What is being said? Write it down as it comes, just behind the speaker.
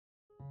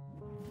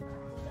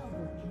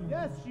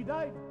Yes, she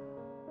died.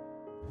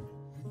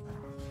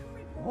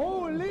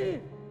 Holy!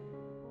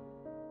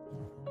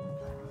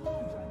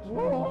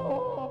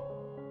 Whoa.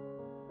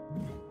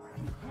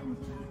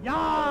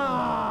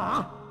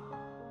 Yeah!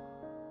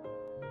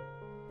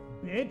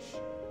 Bitch!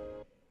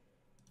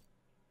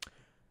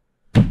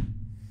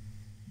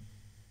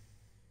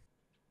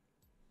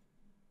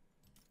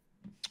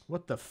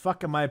 What the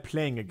fuck am I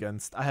playing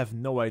against? I have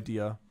no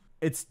idea.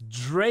 It's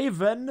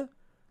Draven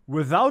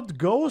without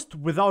Ghost,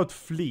 without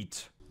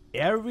Fleet.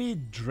 Airy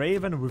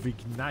Draven with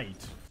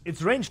Ignite.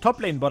 It's range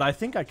top lane, but I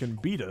think I can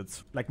beat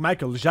it. Like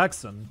Michael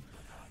Jackson.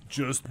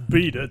 Just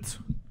beat it.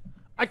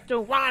 I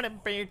don't wanna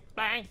be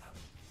bang.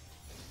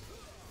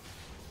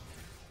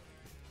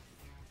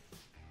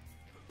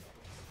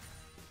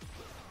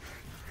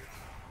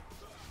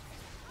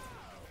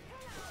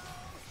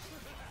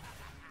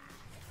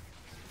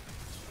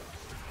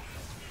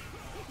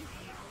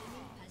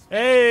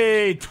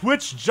 Hey,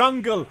 Twitch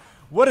jungle.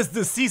 What is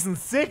this, season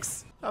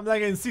 6? I'm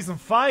like in season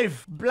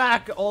 5.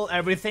 Black,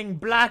 everything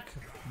black.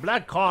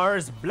 Black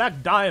cars,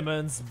 black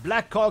diamonds,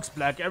 black cocks,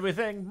 black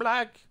everything,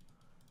 black.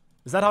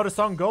 Is that how the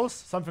song goes?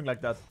 Something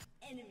like that.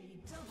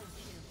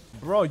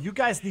 Bro, you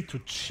guys need to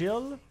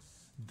chill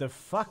the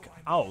fuck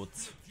out.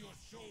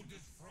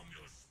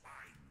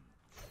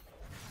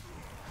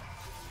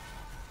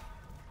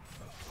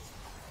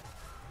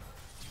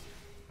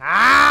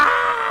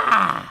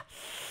 Ah!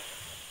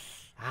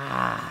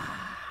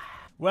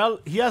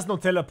 Well, he has no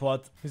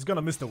teleport. He's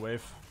gonna miss the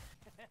wave.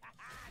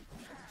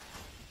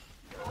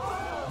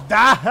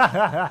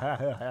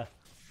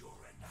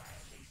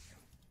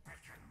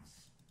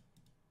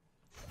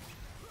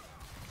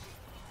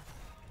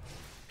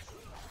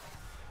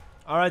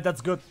 Alright, that's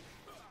good.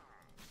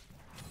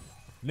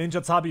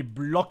 Ninja Tabi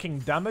blocking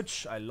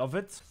damage. I love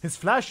it. His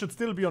flash should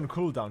still be on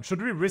cooldown.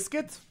 Should we risk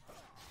it?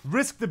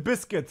 Risk the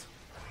biscuit.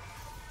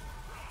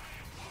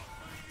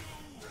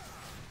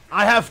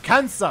 I have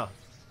cancer.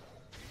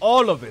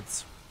 All of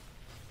it.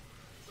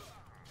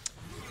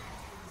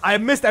 I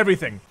missed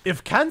everything.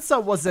 If cancer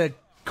was a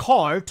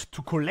card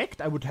to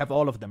collect, I would have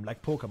all of them,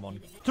 like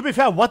Pokemon. To be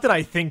fair, what did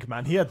I think,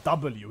 man? He had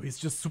W. He's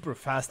just super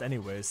fast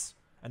anyways.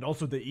 And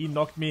also the E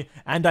knocked me,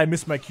 and I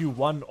missed my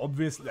Q1,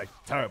 obviously. Like,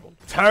 terrible.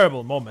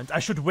 Terrible moment. I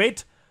should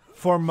wait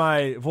for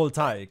my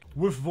Voltaic.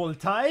 With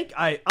Voltaic,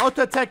 I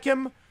auto-attack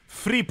him,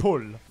 free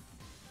pull.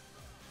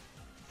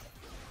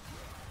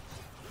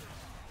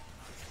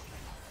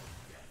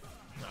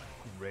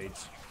 Great.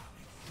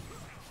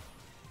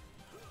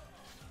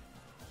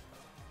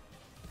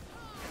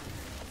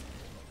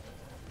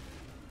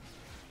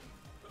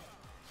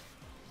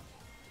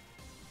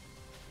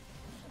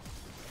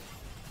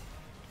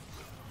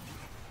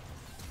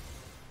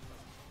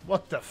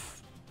 What the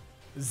f...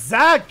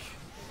 Zach!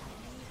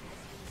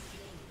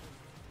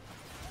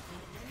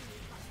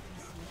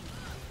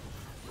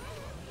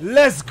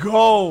 Let's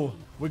go!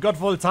 We got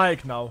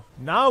Voltaic now.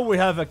 Now we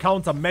have a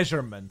counter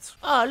measurement.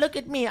 Oh, look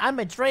at me. I'm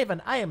a Draven.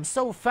 I am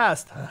so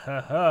fast.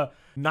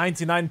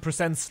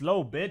 99%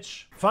 slow,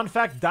 bitch. Fun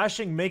fact,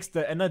 dashing makes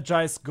the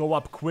energize go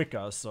up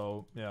quicker,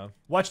 so yeah.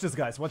 Watch this,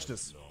 guys. Watch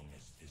this.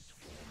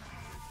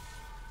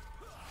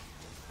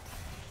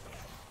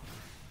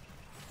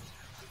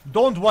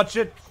 Don't watch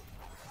it.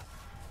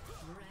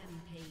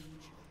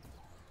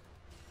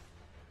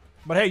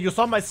 But hey, you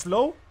saw my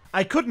slow?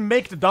 I couldn't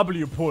make the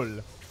W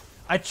pull.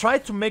 I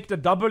tried to make the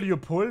W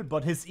pull,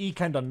 but his E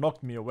kinda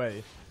knocked me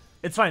away.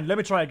 It's fine, let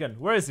me try again.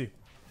 Where is he?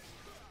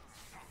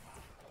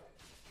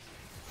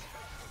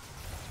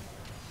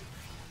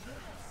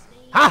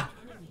 Ha!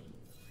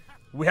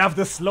 We have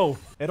the slow.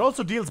 It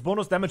also deals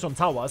bonus damage on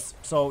towers,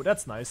 so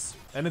that's nice.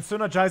 And it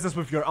synergizes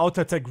with your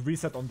auto attack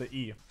reset on the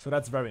E, so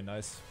that's very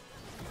nice.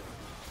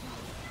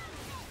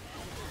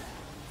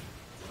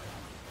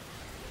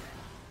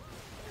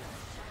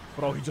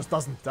 Bro, he just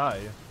doesn't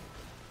die.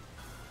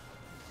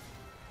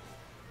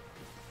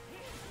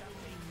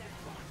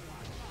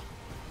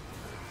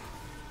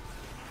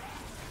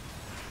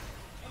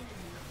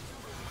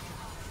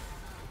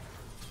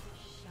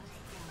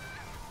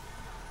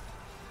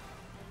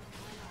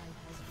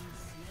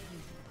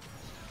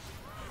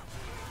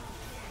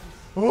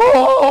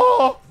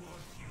 Oh!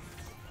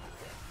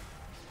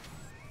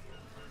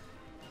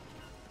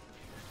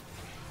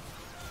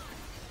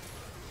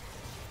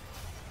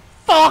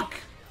 Fuck!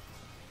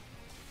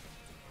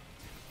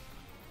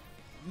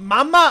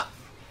 Mama!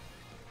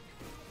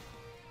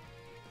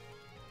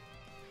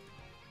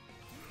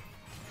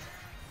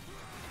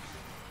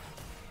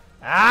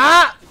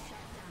 Ah!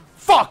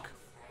 Fuck!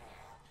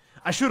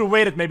 I should have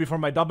waited maybe for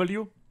my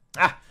W.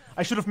 Ah!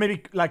 I should have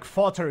maybe like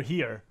fought her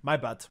here. My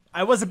bad.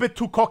 I was a bit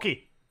too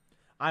cocky.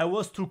 I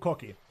was too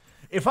cocky.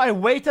 If I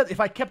waited,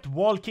 if I kept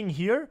walking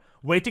here,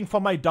 waiting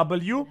for my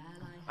W,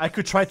 I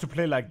could try to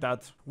play like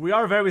that. We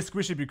are very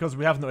squishy because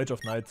we have no Edge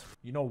of Night.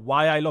 You know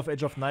why I love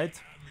Edge of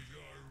Night?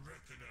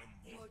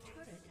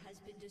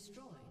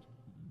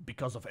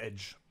 Because of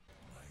Edge.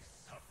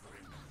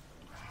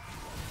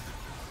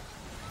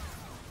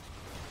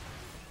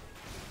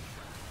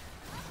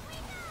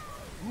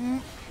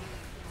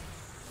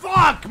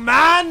 Fuck,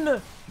 man!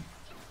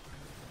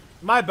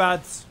 My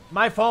bad.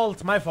 My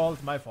fault, my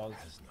fault, my fault.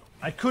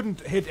 I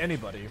couldn't hit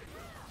anybody.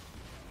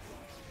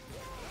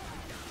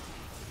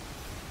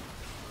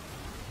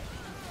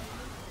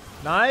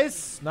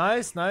 Nice,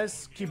 nice,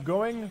 nice. Keep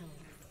going.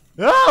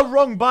 Ah,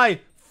 wrong buy.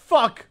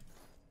 Fuck.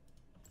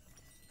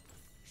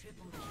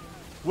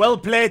 Well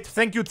played.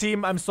 Thank you,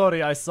 team. I'm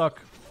sorry, I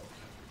suck.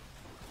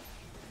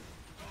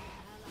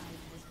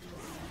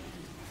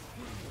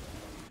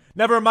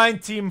 Never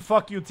mind, team.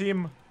 Fuck you,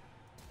 team.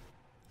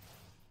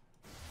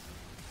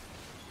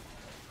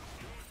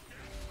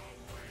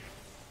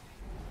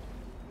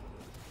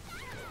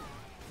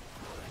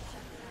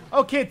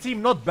 Okay,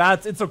 team. Not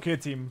bad. It's okay,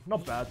 team.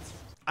 Not bad.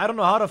 I don't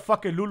know how the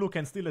fuck a Lulu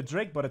can steal a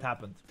Drake, but it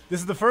happened. This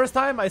is the first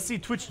time I see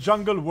Twitch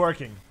jungle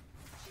working.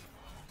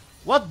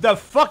 What the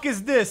fuck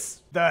is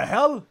this? The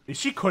hell? Is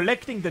she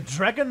collecting the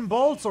Dragon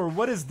Balls or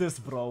what is this,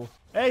 bro?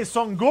 Hey,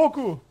 Son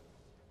Goku!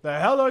 The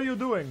hell are you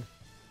doing?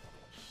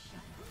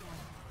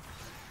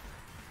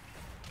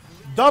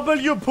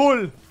 W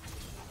pull!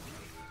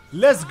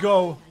 Let's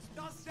go!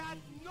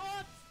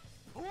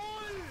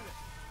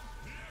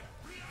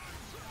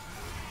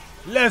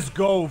 Let's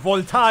go,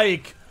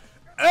 Voltaic!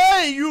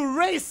 Hey, you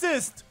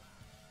racist!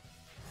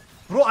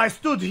 Bro, I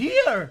stood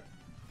here!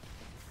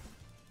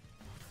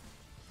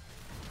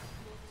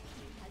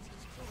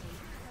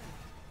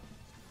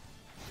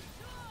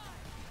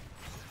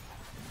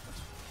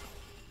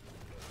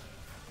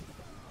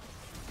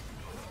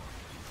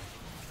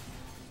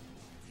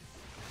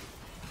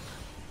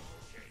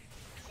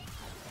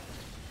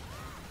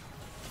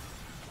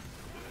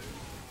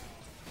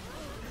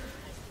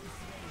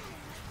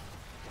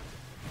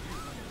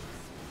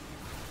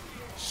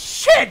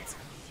 Shit!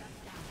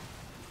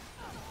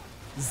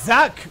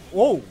 Zac!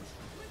 Oh!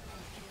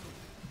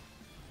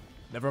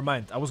 Never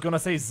mind. I was gonna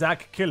say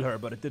Zac kill her,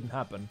 but it didn't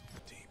happen.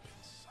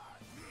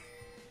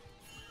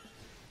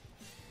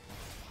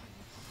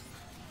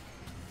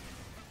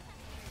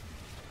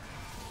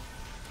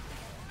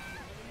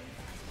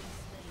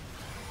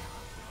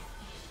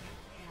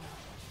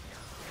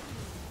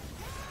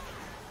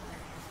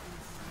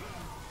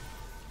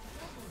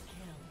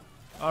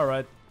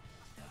 Alright.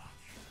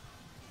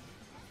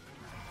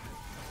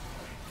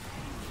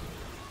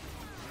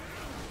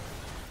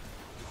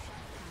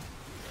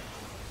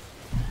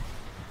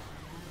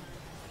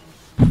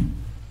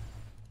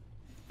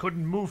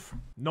 Couldn't move.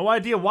 No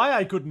idea why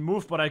I couldn't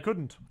move, but I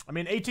couldn't. I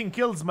mean, 18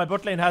 kills, my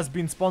bot lane has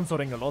been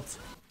sponsoring a lot.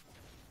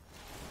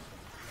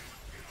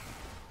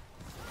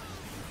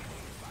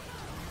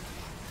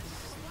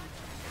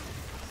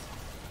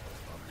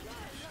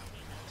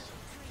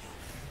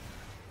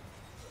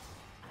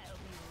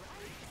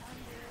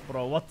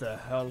 Bro, what the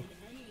hell?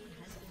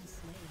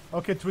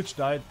 Okay, Twitch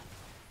died.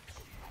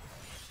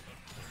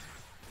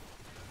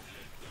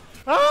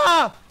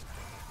 Ah!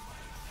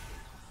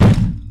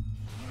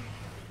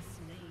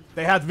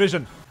 They had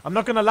vision. I'm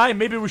not gonna lie,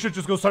 maybe we should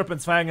just go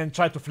Serpent's Fang and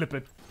try to flip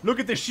it. Look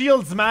at the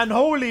shields, man.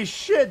 Holy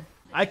shit.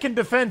 I can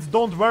defend,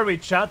 don't worry,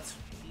 chat.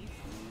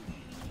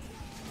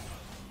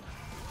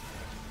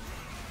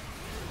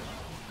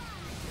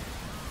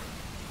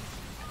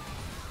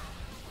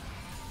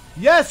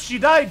 Yes, she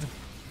died.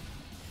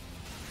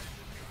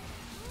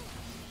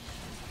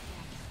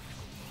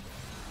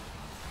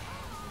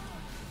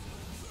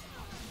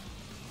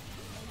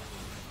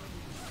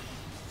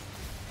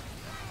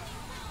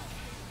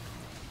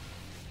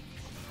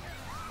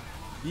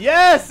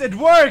 Yes, it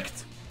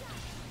worked!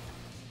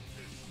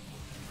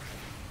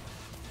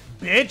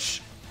 Bitch!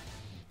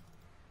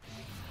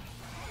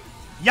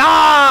 Yeah!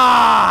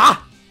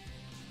 Ah!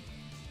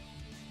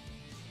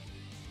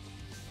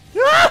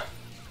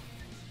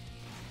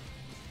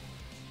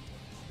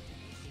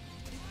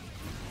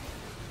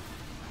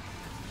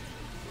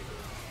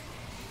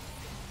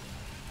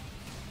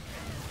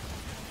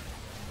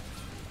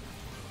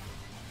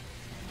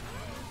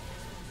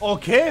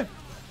 Okay.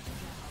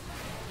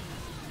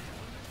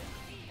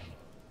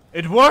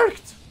 It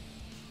worked!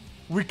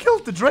 We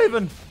killed the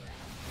Draven!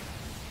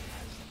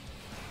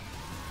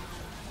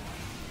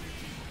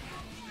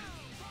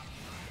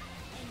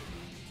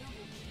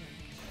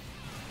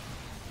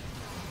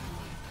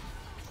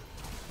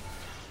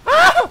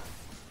 Ah!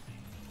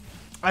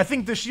 I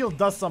think the shield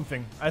does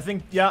something. I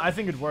think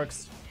it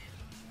works.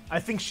 I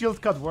think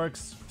shield cut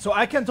works. So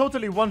I can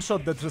totally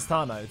one-shot the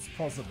Tristana. It's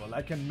possible.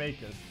 I can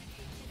make it.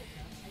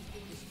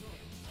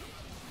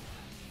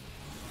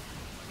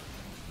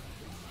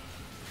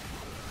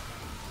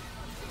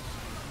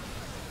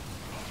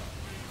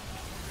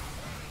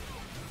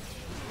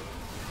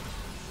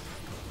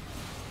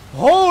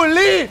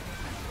 Holy!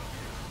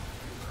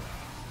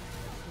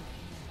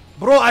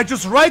 Bro, I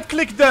just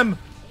right-clicked them.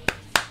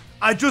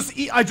 I just,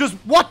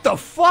 what the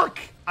fuck?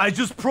 I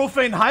just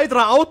Profane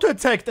Hydra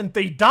auto-attacked and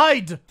they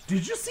died.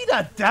 Did you see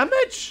that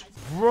damage?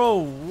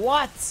 Bro,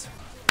 what?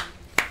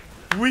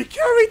 We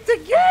carried the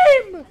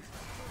game!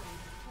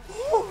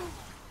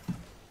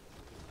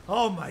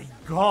 Oh my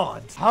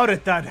god. How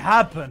did that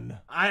happen?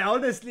 I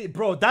honestly,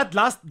 bro, that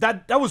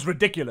was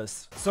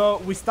ridiculous. So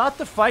we start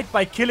the fight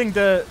by killing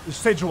the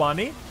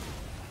Sejuani.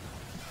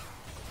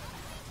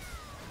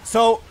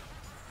 So,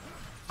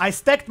 I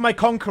stacked my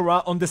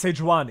Conqueror on the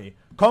Sejuani.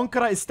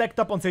 Conqueror is stacked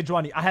up on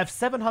Sejuani. I have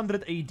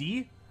 700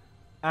 AD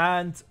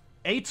and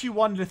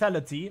 81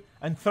 lethality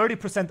and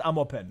 30%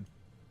 ammo pen.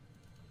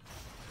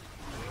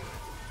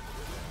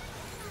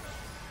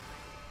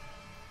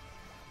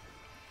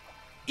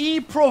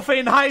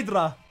 Profane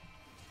Hydra.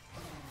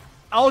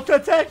 Auto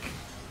attack.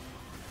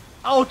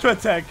 Auto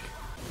attack.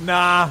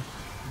 Nah,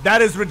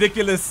 that is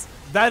ridiculous.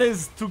 That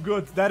is too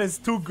good. That is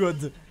too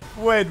good.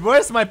 Wait,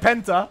 where's my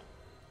Penta?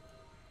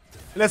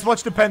 Let's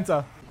watch the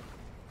Penta.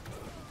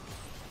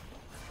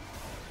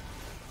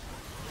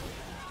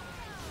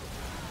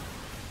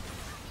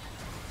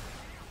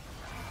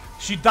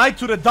 She died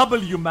to the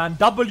W, man.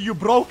 W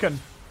broken.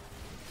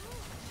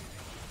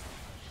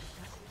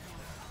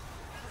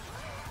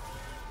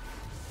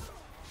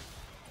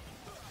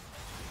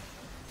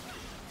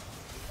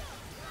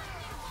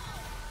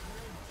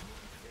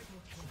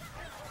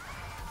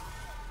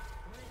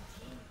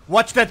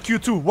 Watch that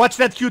Q2. Watch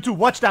that Q2.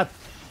 Watch that.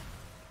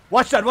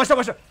 Watch that. Watch that.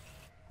 Watch that.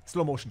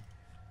 Slow motion.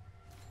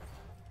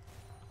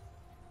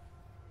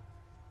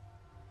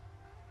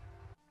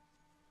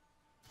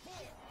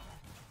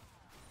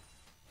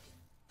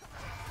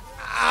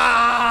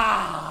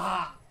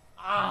 Ah!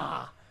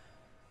 Ah!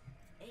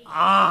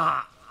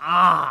 Ah!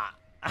 Ah!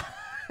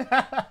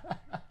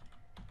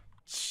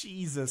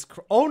 Jesus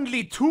Christ.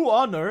 Only 2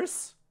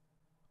 honors?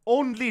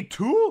 Only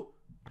 2?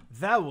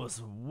 That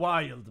was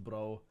wild,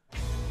 bro.